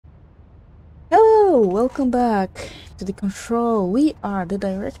Hello, welcome back to the control. We are the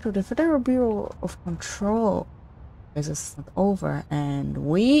director of the Federal Bureau of Control. This is not over, and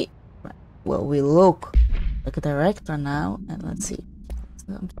we look like a director now. And let's see,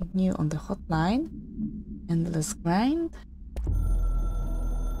 something new on the hotline. Endless grind.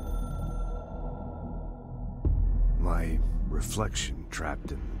 My reflection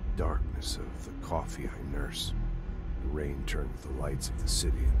trapped in the darkness of the coffee I nurse. The rain turns the lights of the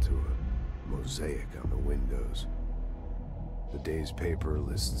city into a mosaic on the windows. The day's paper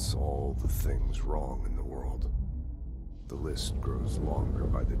lists all the things wrong in the world. The list grows longer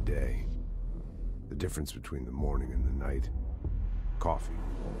by the day. The difference between the morning and the night. Coffee.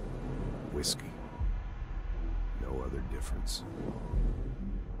 Whiskey. No other difference.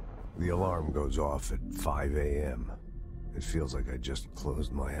 The alarm goes off at 5 a.m. It feels like I just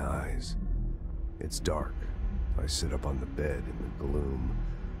closed my eyes. It's dark. I sit up on the bed in the gloom.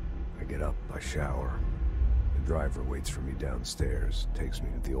 I get up, I shower. The driver waits for me downstairs, takes me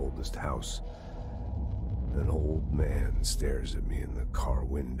to the oldest house. An old man stares at me in the car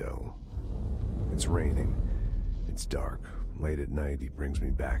window. It's raining. It's dark. Late at night, he brings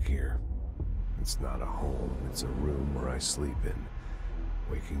me back here. It's not a home, it's a room where I sleep in.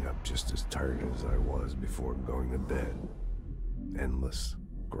 Waking up just as tired as I was before going to bed. Endless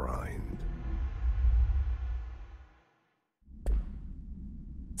grind.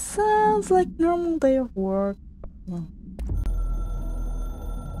 Sounds like normal day of work.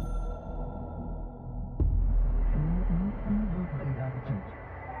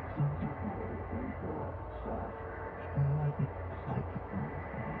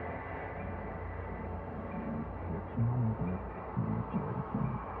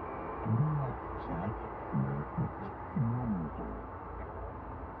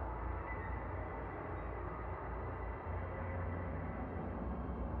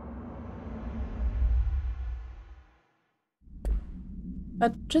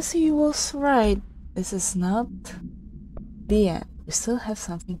 But Jesse was right. This is not the end. We still have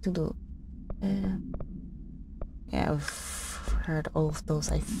something to do. Yeah, I've heard all of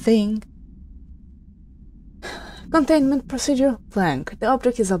those, I think. Containment procedure, blank. The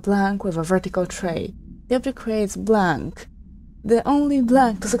object is a blank with a vertical tray. The object creates blank. The only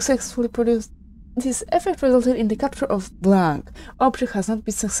blank to successfully produce this effect resulted in the capture of blank. Object has not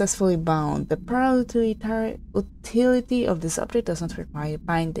been successfully bound. The utility of this object does not require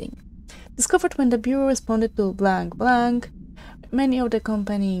binding. Discovered when the Bureau responded to blank blank. Many of the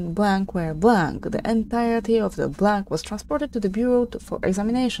accompanying blank were blank. The entirety of the blank was transported to the Bureau for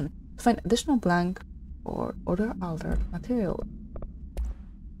examination to find additional blank or other altered material.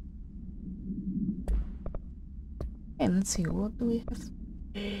 And let's see, what do we have?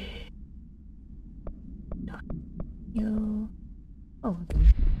 You. Oh.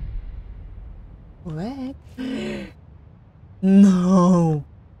 Correct. No!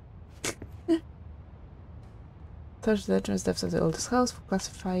 Touch the entrance depths of the oldest house for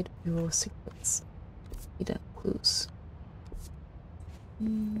classified bureau secrets. Hidden clues.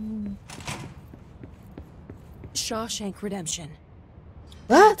 Shawshank Redemption.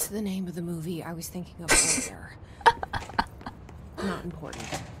 What? That's the name of the movie I was thinking of earlier. Not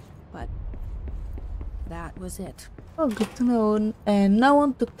important, but that was it. Oh, good to know. And no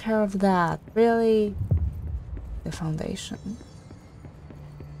one took care of that. Really? The foundation.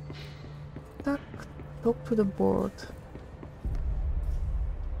 Talk to the board.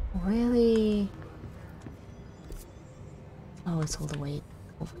 Really? Oh, it's all the way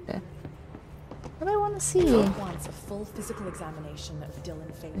over there. What do I want to see? Wants a full physical examination of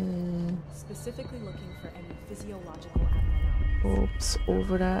Dylan Fagan, specifically looking for any physiological abnormalities. Oops,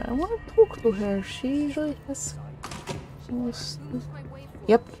 over there. I want to talk to her. She usually has.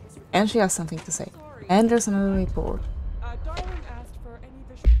 Yep, and she has something to say. And there's another report.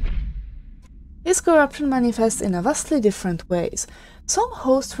 This corruption manifests in a vastly different ways. Some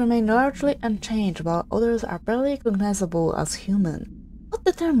hosts remain largely unchanged, while others are barely recognizable as human. What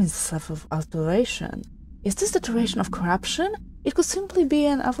determines this level of alteration? Is this the duration of corruption? It could simply be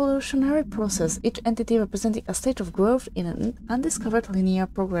an evolutionary process, each entity representing a stage of growth in an undiscovered linear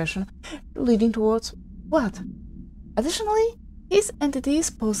progression leading towards what? Additionally, these entities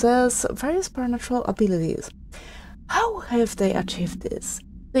possess various supernatural abilities. How have they achieved this?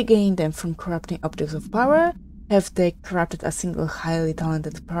 They gained them from corrupting objects of power? Have they corrupted a single highly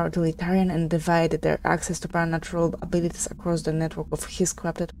talented totalitarian and divided their access to supernatural abilities across the network of his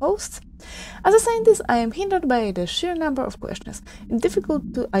corrupted hosts? As a scientist, I am hindered by the sheer number of questions, and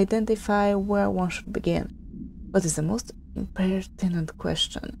difficult to identify where one should begin. What is the most impertinent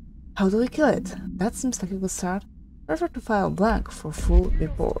question? How do we kill it? That seems like a good start. Prefer to file blank for full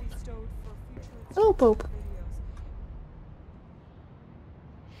report. Hello, Pope.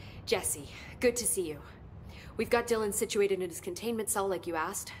 Jesse, good to see you. We've got Dylan situated in his containment cell like you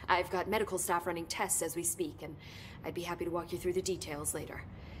asked. I've got medical staff running tests as we speak, and I'd be happy to walk you through the details later.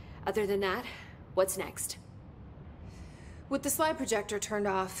 Other than that, what's next? With the slide projector turned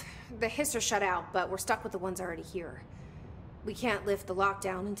off, the hiss are shut out, but we're stuck with the ones already here. We can't lift the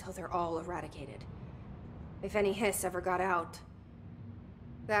lockdown until they're all eradicated. If any hiss ever got out,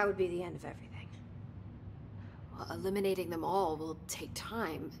 that would be the end of everything. Well, eliminating them all will take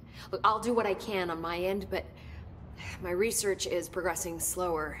time. Look, I'll do what I can on my end, but my research is progressing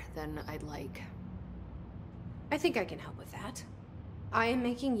slower than I'd like. I think I can help with that. I am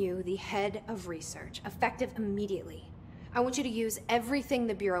making you the head of research, effective immediately. I want you to use everything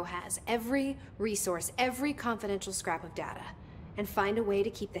the Bureau has, every resource, every confidential scrap of data, and find a way to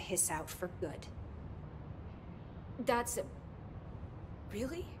keep the hiss out for good. That's...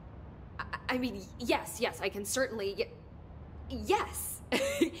 really? I mean, yes, I can certainly... yes!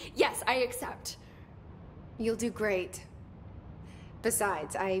 Yes, I accept. You'll do great.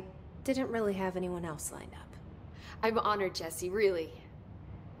 Besides, I didn't really have anyone else lined up. I'm honored, Jesse, really.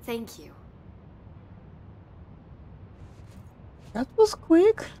 Thank you. That was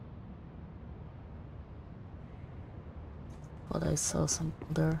quick. But I saw some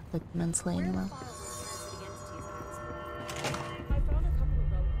other documents laying around.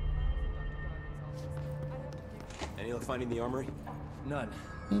 Any luck finding the armory? None.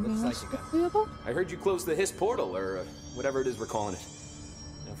 Anything Looks like else you to got. say about? I heard you closed the Hiss portal, or whatever it is we're calling it.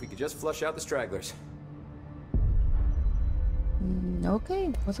 Now, if we could just flush out the stragglers. Okay,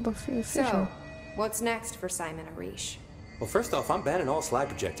 what about Fisher? So, what's next for Simon Arish? Well, first off, I'm banning all slide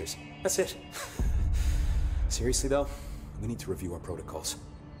projectors. That's it. Seriously, though, we need to review our protocols.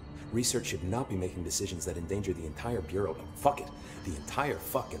 Research should not be making decisions that endanger the entire Bureau, and fuck it, the entire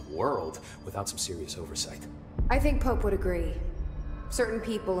fucking world, without some serious oversight. I think Pope would agree. Certain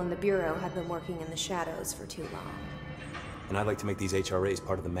people in the Bureau have been working in the shadows for too long. And I'd like to make these HRAs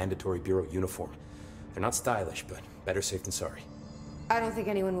part of the mandatory Bureau uniform. They're not stylish, but better safe than sorry. I don't think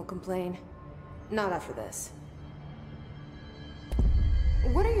anyone will complain. Not after this.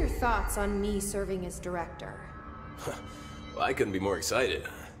 What are your thoughts on me serving as director? Well, I couldn't be more excited.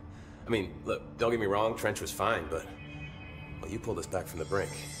 I mean, look, don't get me wrong, Trench was fine, but... well, you pulled us back from the brink.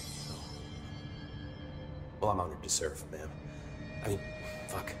 So... well, I'm honored to serve, ma'am. I mean,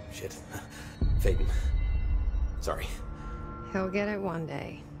 fuck, shit. Phaeton. Sorry. He'll get it one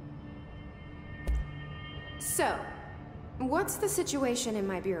day. So, what's the situation in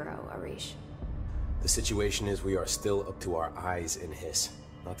my bureau, Arish? The situation is we are still up to our eyes in Hiss.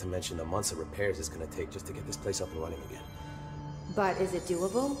 Not to mention the months of repairs it's gonna take just to get this place up and running again. But is it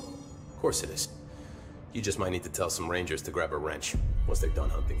doable? Of course it is. You just might need to tell some rangers to grab a wrench once they're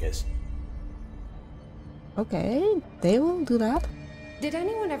done hunting Hiss. Okay, they will do that. Did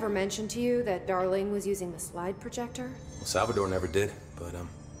anyone ever mention to you that Darling was using the slide projector? Well, Salvador never did, but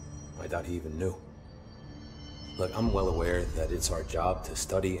I doubt he even knew. Look, I'm well aware that it's our job to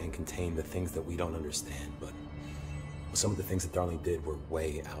study and contain the things that we don't understand, but some of the things that Darling did were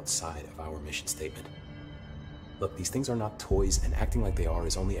way outside of our mission statement. Look, these things are not toys, and acting like they are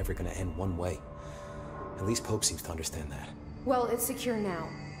is only ever going to end one way. At least Pope seems to understand that. Well, it's secure now.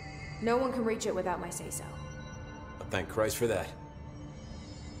 No one can reach it without my say-so. But thank Christ for that.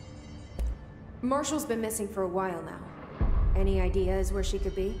 Marshall's been missing for a while now. Any ideas where she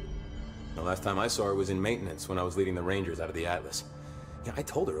could be? The last time I saw her was in maintenance when I was leading the Rangers out of the Atlas. Yeah, I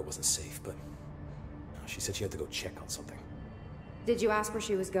told her it wasn't safe, but she said she had to go check on something. Did you ask where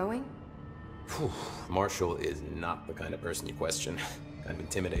she was going? Whew. Marshall is not the kind of person you question. Kind of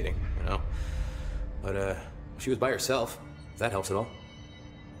intimidating, you know? But, she was by herself, if that helps at all.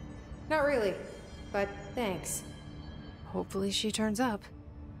 Not really, but thanks. Hopefully she turns up.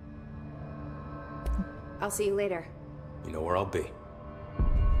 I'll see you later. You know where I'll be.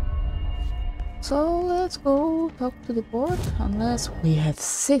 So let's go talk to the board, unless we have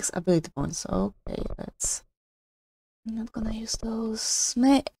 6 ability points. Okay, let's... I'm not gonna use those.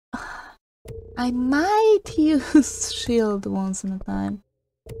 I might use shield once in a time.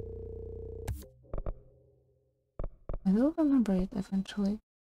 I will remember it eventually.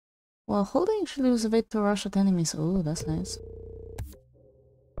 While holding shield is a way to rush at enemies. Oh, that's nice.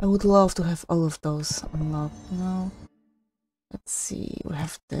 I would love to have all of those unlocked, you know. Let's see, we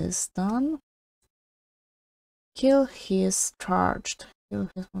have this done. Kill his charged. Kill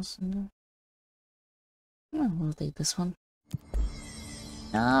his monster. Oh, we'll take this one.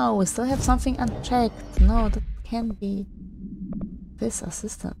 No, we still have something unchecked. No, that can't be. This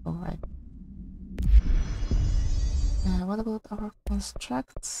assistant. Alright. What about our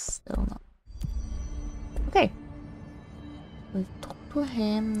constructs? Still not. Okay. We talked to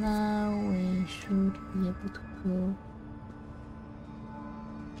him now. We should be able to go.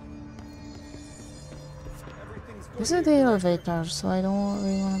 This is the elevator, so I don't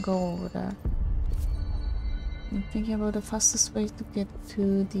really want to go over there. I'm thinking about the fastest way to get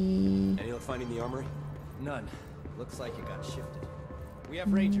to the... Any luck finding the armory? None. Looks like it got shifted. We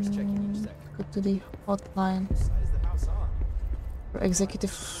have rangers checking each sector. Go to the hotline. What side is the house on? For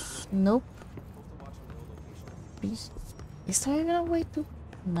executive... Nope. Is there even a way to...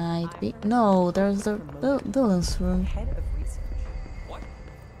 Might be. No, there's the Dylan's room. Head of research. What?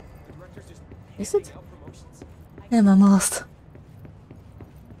 The director's just Is it? handing out promotions. Am I lost?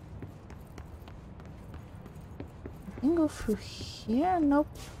 I can go through here? Nope.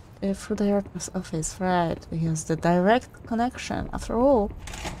 Through the director's office, right? He has the direct connection, after all.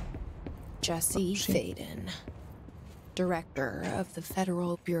 Jesse Faden, Director of the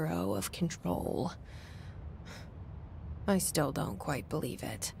Federal Bureau of Control. I still don't quite believe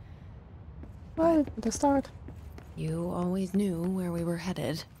it. Well, the start. You always knew where we were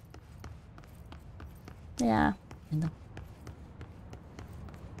headed. Yeah, I know.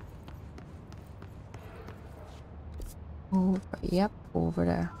 Over, yep, over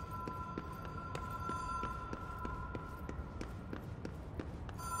there.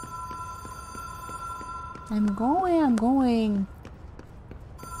 I'm going.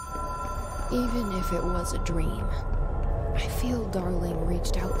 Even if it was a dream, I feel Darling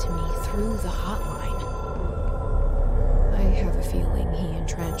reached out to me through the hotline. I have a feeling he and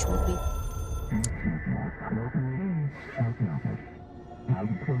Trench will be...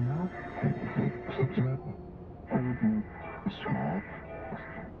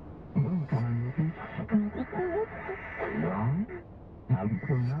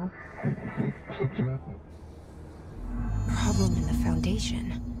 Problem in the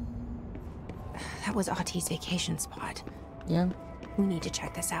Foundation. That was Ahti's vacation spot. Yeah. We need to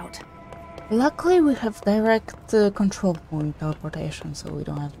check this out. Luckily, we have direct control point teleportation, so we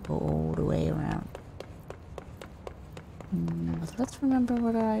don't have to go all the way around. But let's remember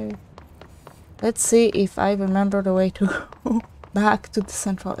what I... Let's see if I remember the way to go back to the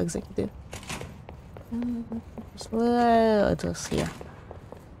central executive. Well, it was here.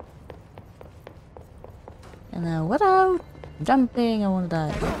 And what out? Jumping, I wanna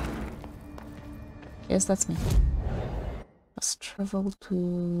die. Yes, that's me. Let's travel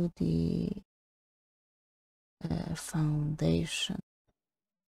to the Foundation.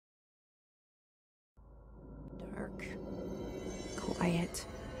 Dark, quiet,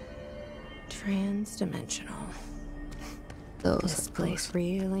 trans-dimensional. This place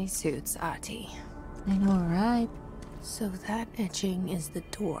really suits Ahti. I know, right? So that etching is the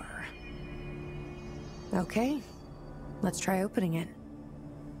door. Okay, let's try opening it.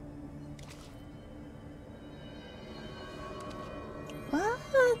 What?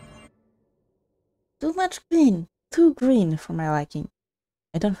 Too much green. Too green for my liking.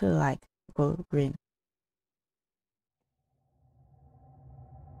 I don't feel like go green.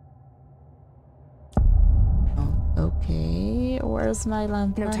 Oh, okay. Where's my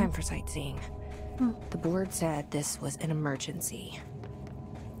lamp? No time for sightseeing. The board said this was an emergency.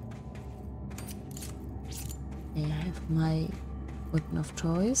 I have my weapon of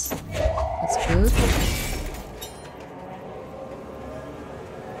choice. That's good.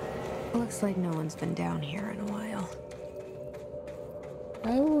 Looks like no one's been down here in a while.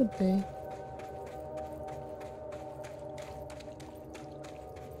 Why would they?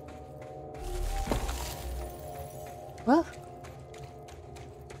 Well.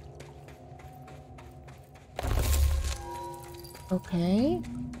 Okay.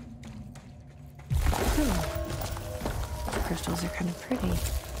 The crystals are kind of pretty.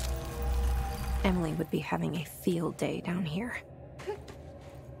 Emily would be having a field day down here.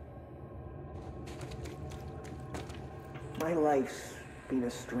 My life's been a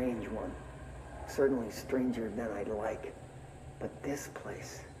strange one. Certainly stranger than I'd like. But this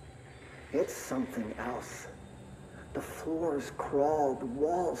place, it's something else. The floors crawl, the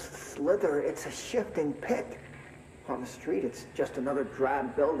walls slither. It's a shifting pit. On the street, it's just another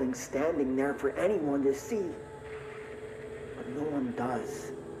drab building standing there for anyone to see. But no one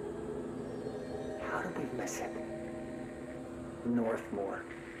does. How do we miss it? Northmore.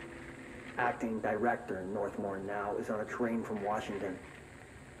 Acting director Northmore now is on a train from Washington.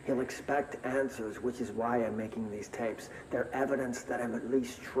 He'll expect answers, which is why I'm making these tapes. They're evidence that I'm at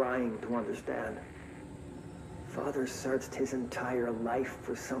least trying to understand. Father searched his entire life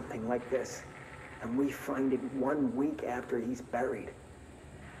for something like this, and we find it 1 week after he's buried.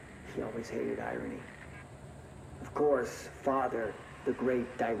 He always hated irony. Of course, Father, the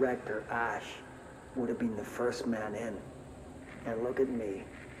great director, Ash, would have been the first man in. And look at me,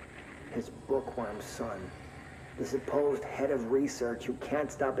 his bookworm son, the supposed head of research who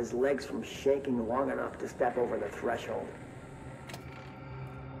can't stop his legs from shaking long enough to step over the threshold.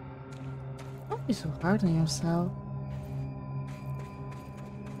 Don't be so hard on yourself.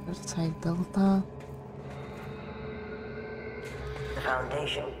 Left side delta. The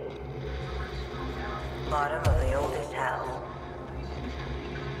foundation. Bottom of the oldest house.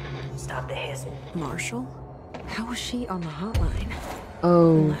 Stop the hiss. Marshall? How was she on the hotline?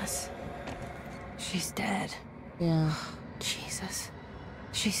 Oh. Unless she's dead. Yeah. Jesus.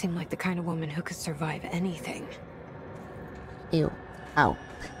 She seemed like the kind of woman who could survive anything. Ew. Ow.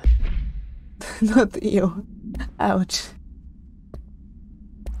 Not ew. Ouch.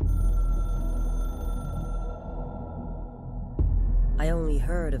 I only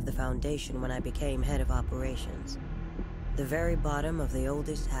heard of the Foundation when I became head of operations. The very bottom of the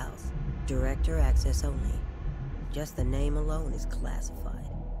oldest house. Director access only. Just the name alone is classified.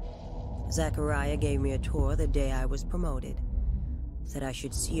 Zachariah gave me a tour the day I was promoted. Said I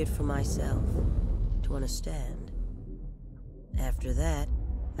should see it for myself, to understand. After that,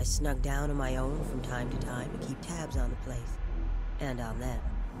 I snuck down on my own from time to time to keep tabs on the place. And on them.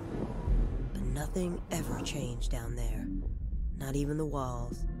 But nothing ever changed down there. Not even the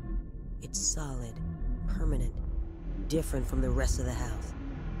walls. It's solid, permanent, different from the rest of the house.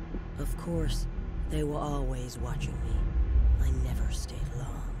 Of course, they were always watching me. I never stayed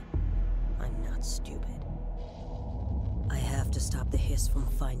long. I'm not stupid. I have to stop the hiss from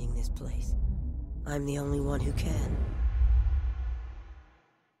finding this place. I'm the only one who can.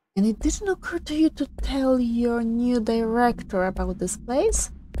 And it didn't occur to you to tell your new director about this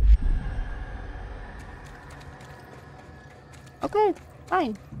place? Okay,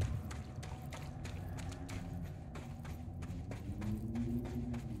 fine.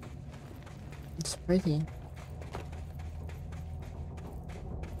 It's pretty.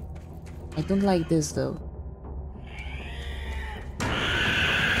 I don't like this though.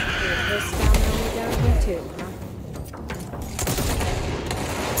 This found me down here too, huh?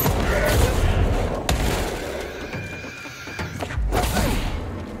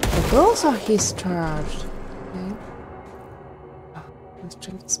 The girls are his charged. Okay. Oh, let's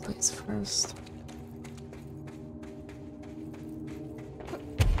check this place first.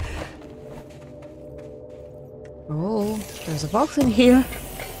 Oh, there's a box in here.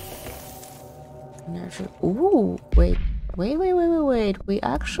 Ooh, wait. We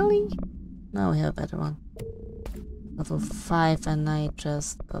actually... No, we have a better one. Level 5 and I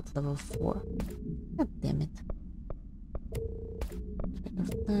just got level 4. God damn it. Bit of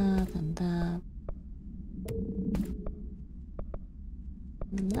that and that.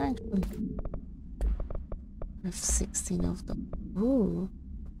 And actually, I have 16 of them. Ooh,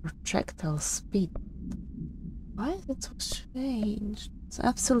 projectile speed. Why is it so strange? It's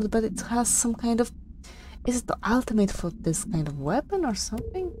absolute, but it has some kind of... Is it the ultimate for this kind of weapon or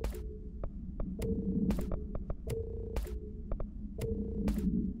something?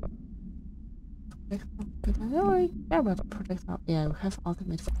 I don't care about projectile. Yeah, we have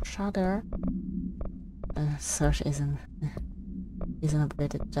ultimate for shatter. Search isn't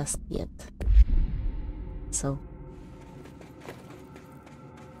upgraded just yet. So.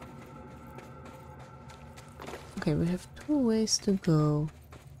 Okay, we have 2 ways to go.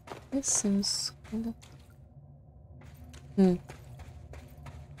 This seems kind of... Can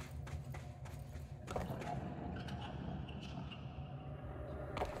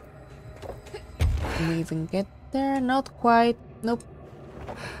we even get there? Not quite. Nope.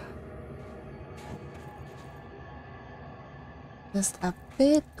 Just a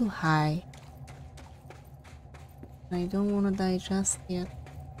bit too high. I don't want to die just yet.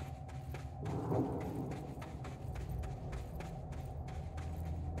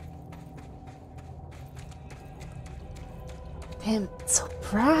 Damn, it's so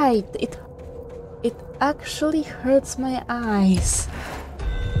bright. It actually hurts my eyes.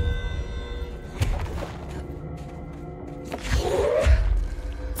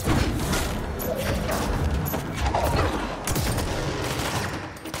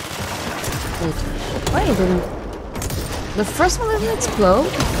 Wait, why didn't the first one didn't explode?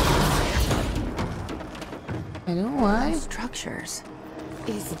 I don't know why. Structures.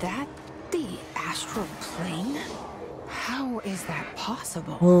 Is that the astral plane? How is that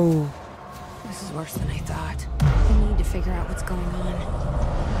possible? Whoa. This is worse than I thought. I need to figure out what's going on.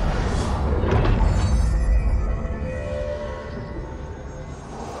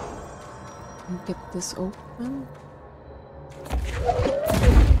 Get this open.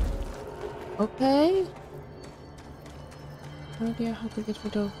 Okay. no idea how to get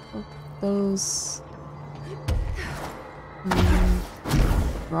rid of those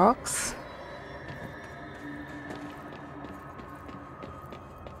rocks.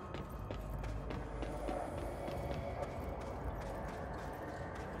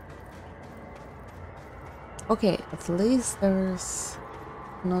 Okay, at least there's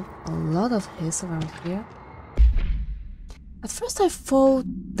not a lot of haze around here. At first I thought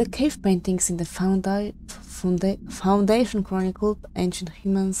the cave paintings in the Foundation chronicled ancient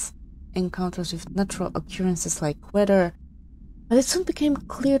humans' encounters with natural occurrences like weather, but it soon became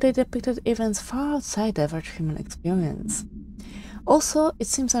clear they depicted events far outside the average human experience. Also, it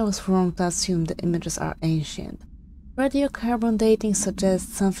seems I was wrong to assume the images are ancient. Radiocarbon dating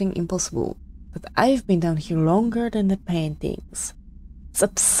suggests something impossible, but I've been down here longer than the paintings. It's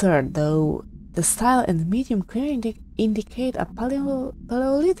absurd, though. The style and medium clearly indicate a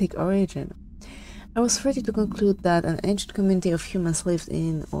Paleolithic origin. I was ready to conclude that an ancient community of humans lived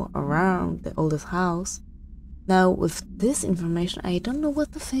in or around the oldest house. Now, with this information, I don't know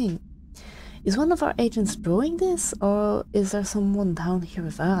what to think. Is one of our agents drawing this, or is there someone down here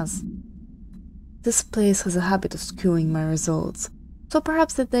with us? This place has a habit of skewing my results, so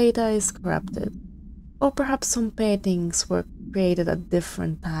perhaps the data is corrupted. Or perhaps some paintings were created at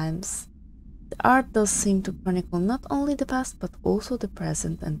different times. The art does seem to chronicle not only the past but also the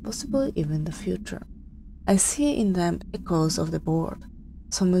present and possibly even the future. I see in them echoes of the board,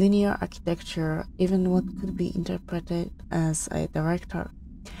 some linear architecture, even what could be interpreted as a director.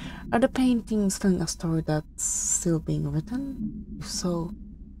 Are the paintings telling a story that's still being written? If so,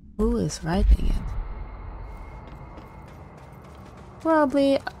 who is writing it?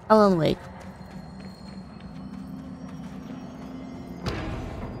 Probably Alan Wake.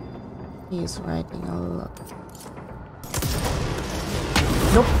 He is writing a lot.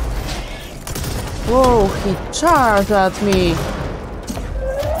 Nope. Whoa, he charged at me.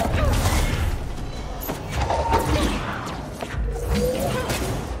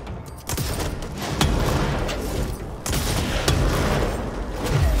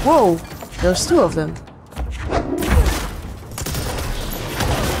 Whoa, there's two of them.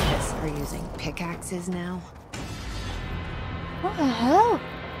 Yes, we're using pickaxes now. What the hell?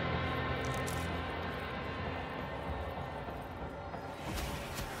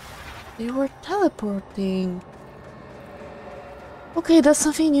 They were teleporting. Okay, that's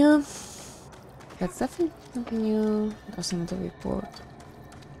something new. That's definitely something new. There's another report.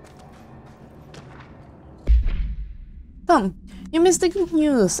 Tom, you missed the good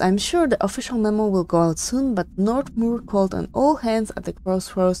news. I'm sure the official memo will go out soon, but Northmoor called on all hands at the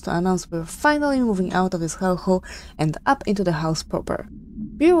crossroads to announce we're finally moving out of this hellhole and up into the house proper.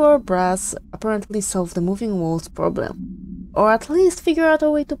 Bureau brass apparently solved the moving walls problem. Or at least figure out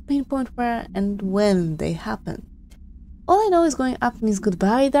a way to pinpoint where and when they happen. All I know is going up means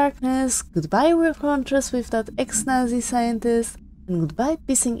goodbye darkness, goodbye weird contrast with that ex-Nazi scientist, and goodbye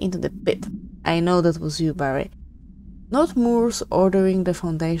pissing into the pit. I know that was you, Barry. Northmoor's ordering the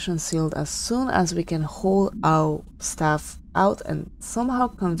Foundation sealed as soon as we can haul our stuff out and somehow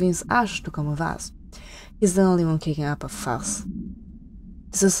convince Ash to come with us. He's the only one kicking up a fuss.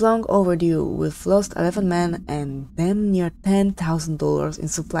 This is long overdue. We've lost 11 men and damn near $10,000 in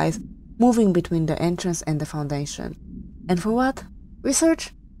supplies moving between the entrance and the Foundation. And for what?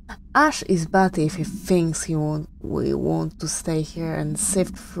 Research? Ash is batty if he thinks we want to stay here and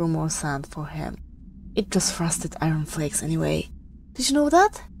sift through more sand for him. It just frosted iron flakes anyway. Did you know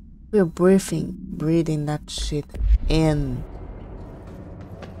that? We're breathing that shit in.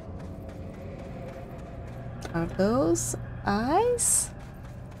 Are those eyes?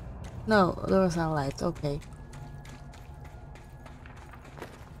 No, those are lights, okay.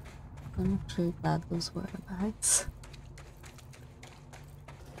 I'm actually glad those were lights.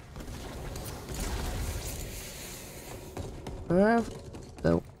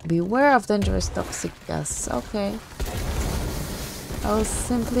 Beware of dangerous toxic gas. Okay. I'll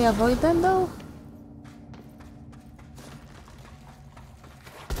simply avoid them though.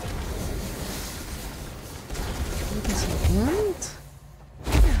 Wait a second.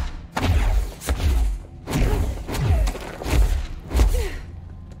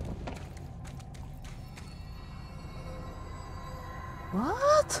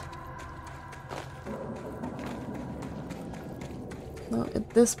 What? No,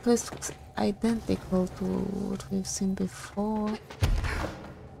 this place looks identical to what we've seen before.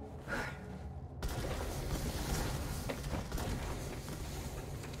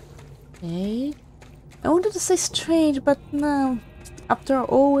 Okay. I wanted to say strange, but no. After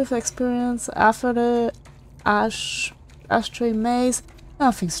all we've experienced, after the ashtray maze,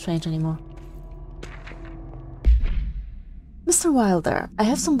 nothing strange anymore. Mr. Wilder, I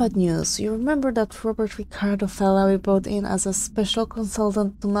have some bad news. You remember that Robert Ricardo fella we brought in as a special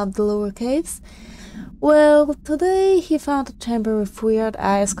consultant to map the lower caves? Well, today he found a chamber with weird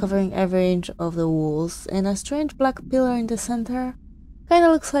eyes covering every inch of the walls, and a strange black pillar in the center.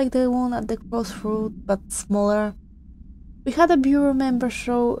 Kinda looks like the one at the crossroad, but smaller. We had a bureau member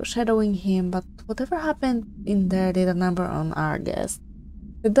shadowing him, but whatever happened in there did a number on our guest.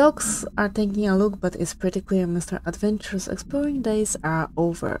 The dogs are taking a look, but it's pretty clear Mr. Adventure's exploring days are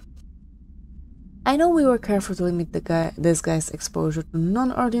over. I know we were careful to limit this guy's exposure to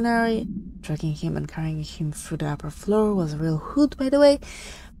non-ordinary. Tracking him and carrying him through the upper floor was a real hoot, by the way,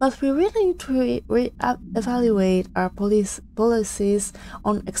 but we really need to evaluate our policies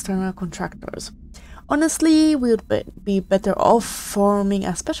on external contractors. Honestly, we would be better off forming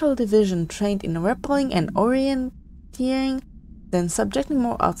a special division trained in rappelling and orienteering than subjecting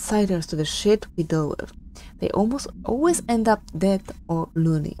more outsiders to the shit we deal with. They almost always end up dead or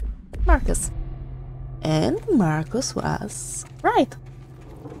loony. Marcus. And Marcus was right.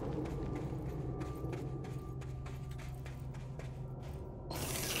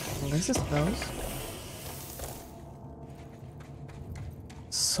 Well, this is close.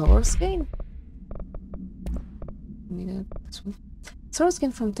 Source gain? Needed this one. Source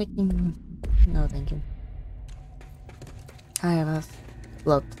gain from taking. No, thank you. I have a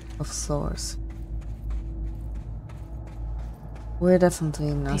lot of source. We're definitely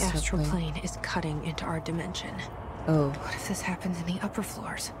in the astral astral plane is cutting into our dimension. Oh. What if this happens in the upper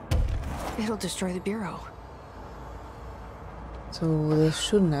floors? It'll destroy the bureau. So this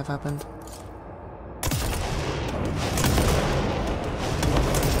shouldn't have happened.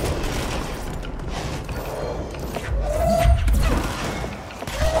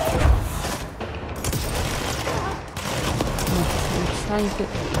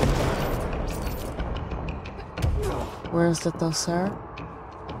 Where's the tosser?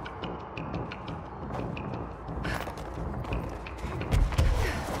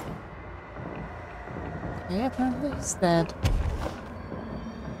 Okay, apparently he's dead.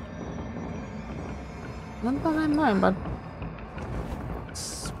 Not that I mind, but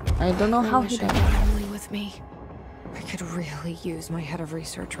I don't know how he died. Emily with me. I could really use my head of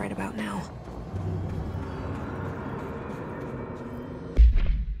research right about now.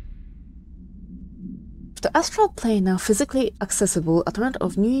 The astral plane now physically accessible, a torrent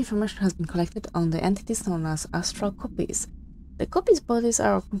of new information has been collected on the entities known as astral copies. The copies' bodies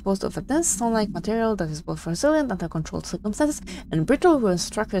are composed of a dense stone-like material that is both resilient under controlled circumstances and brittle when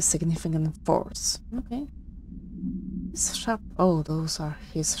struck with significant force. Okay. His sharp. Oh, those are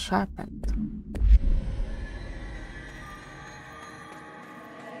his sharpened.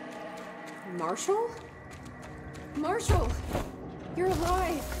 Marshall? Marshall! You're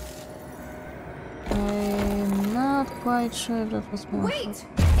alive! I'm not quite sure that was Marshall. Wait!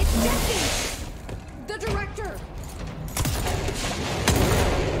 It's Jesse! The director!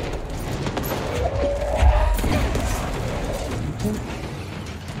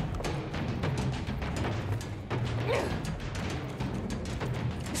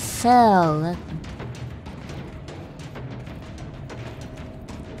 Fell.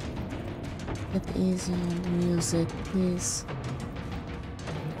 Get easy on the music, please.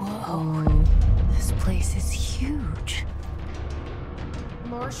 Whoa. This place is huge.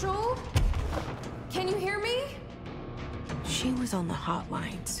 Marshall? Can you hear me? She was on the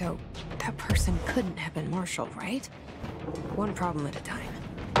hotline, so that person couldn't have been Marshall, right? One problem at a time.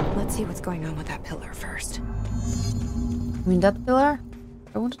 Let's see what's going on with that pillar first. I mean, that pillar?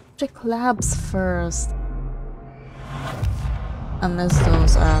 I want to check labs first. Unless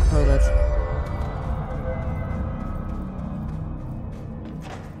those are uploaded.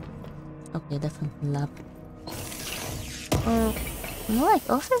 Okay, definitely lab. Or, more like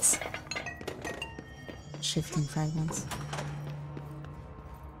office? Shifting fragments.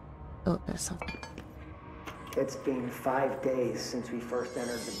 Oh, there's something. It's been 5 days since we first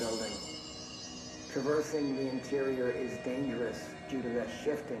entered the building. Traversing the interior is dangerous due to the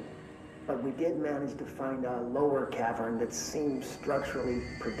shifting, but we did manage to find a lower cavern that seems structurally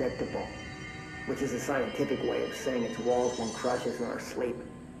predictable, which is a scientific way of saying its walls won't crush us in our sleep.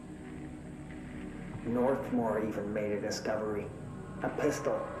 Northmore even made a discovery. A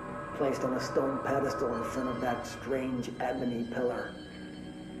pistol placed on a stone pedestal in front of that strange ebony pillar.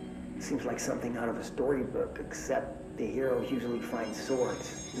 Seems like something out of a storybook, except the heroes usually find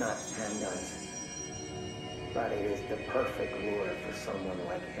swords, not handguns. But it is the perfect lure for someone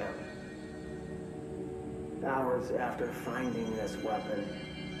like him. Hours after finding this weapon,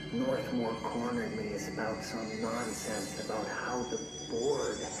 Northmore cornered me to spout some nonsense about how the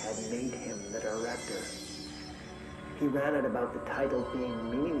board had made him the director. He ranted about the title being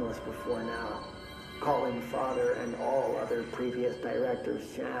meaningless before now, calling Father and all other previous directors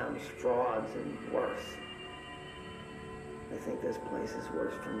shams, frauds, and worse. I think this place is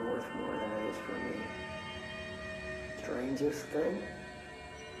worse for Northmore than it is for me. Strangest thing?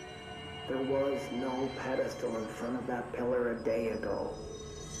 There was no pedestal in front of that pillar a day ago.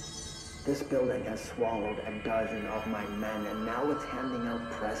 This building has swallowed a dozen of my men, and now it's handing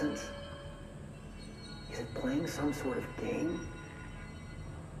out presents? Is it playing some sort of game?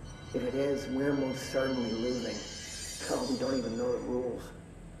 If it is, we're most certainly losing. Hell, we don't even know the rules.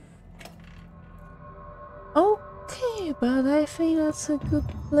 Okay, but I think that's a good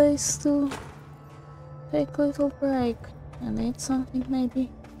place to take a little break and eat something maybe.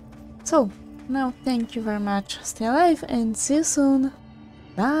 So, now thank you very much, stay alive and see you soon.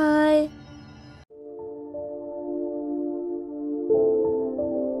 Bye!